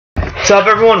What's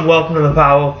up, everyone? Welcome to the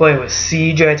Power Play with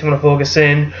CJ. Today I'm going to focus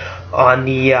in on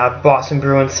the Boston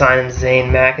Bruins signing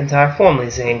Zane McIntyre, formerly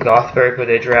Zane Gothberg, who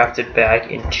they drafted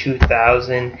back in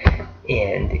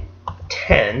 2010,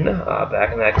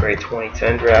 back in that great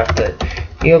 2010 draft that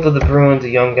yielded the Bruins a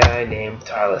young guy named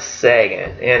Tyler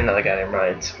Seguin and another guy named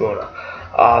Ryan Spooner.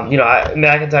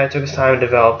 McIntyre took his time and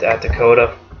developed at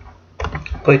Dakota.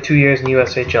 Played 2 years in the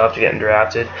USHL after getting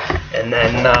drafted, and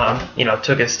then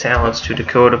took his talents to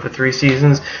Dakota for 3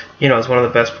 seasons. Was one of the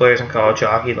best players in college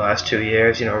hockey the last 2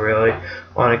 years. Really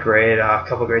on a great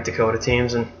couple great Dakota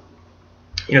teams, and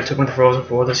took him to Frozen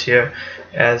Four this year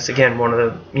as again one of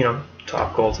the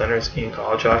top goaltenders in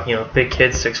college hockey. Big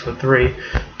kid, 6'3",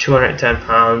 210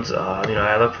 pounds.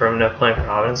 I look for him to play for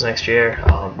Providence next year.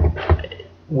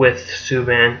 With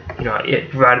Subban, it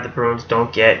provided the Bruins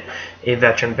don't get a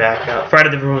veteran backup.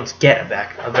 Provided the Bruins get a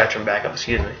veteran backup.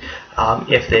 Excuse me.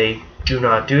 If they do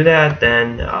not do that,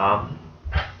 then so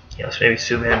maybe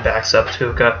Subban backs up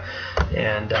Tuukka,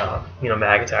 and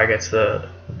McIntyre gets the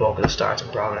bulk of the starts in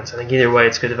Providence. I think either way,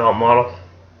 it's a good development model.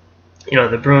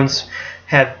 The Bruins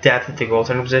have depth at the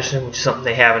goaltending position, which is something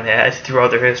they haven't had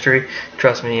throughout their history.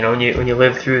 Trust me, when you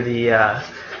live through the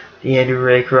Andrew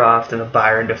Raycroft and the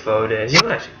Byron Defoe days.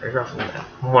 Actually, Raycroft didn't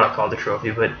want to call the trophy,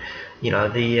 but in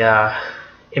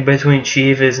between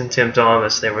Chivas and Tim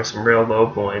Thomas, there were some real low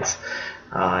points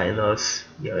in those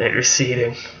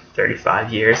interceding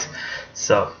 35 years.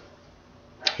 So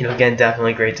again,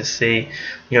 definitely great to see.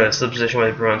 It's the position where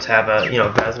the Bruins have a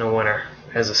Vezina winner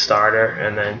as a starter,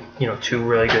 and then 2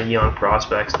 really good young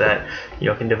prospects that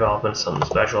can develop into something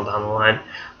special down the line.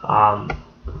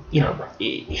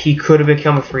 He could have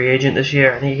become a free agent this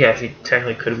year. I think he actually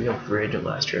technically could have become a free agent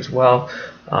last year as well.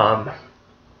 The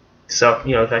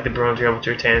fact that Bruins were able to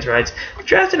retain his rights, they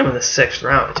drafted him in the 6th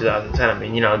round in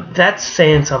 2010. That's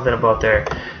saying something about their.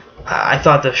 I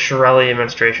thought the Chiarelli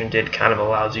administration did kind of a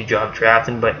lousy job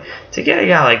drafting, but to get a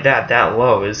guy like that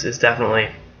low is definitely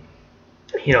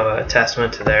a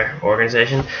testament to their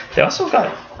organization. They also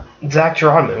got Zach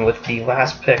Trotman with the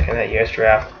last pick in that year's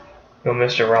draft.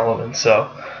 Mr. Relevant. So,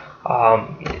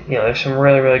 there's some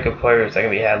really, really good players that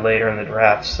can be had later in the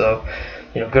draft. So,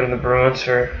 good on the Bruins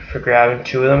for grabbing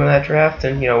 2 of them in that draft,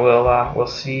 and we'll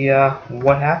see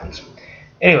what happens.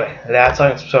 Anyway, that's our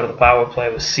next episode of the Power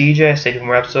Play with CJ. Stay tuned for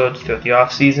more episodes throughout the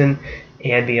off season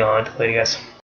and beyond. Later, guys.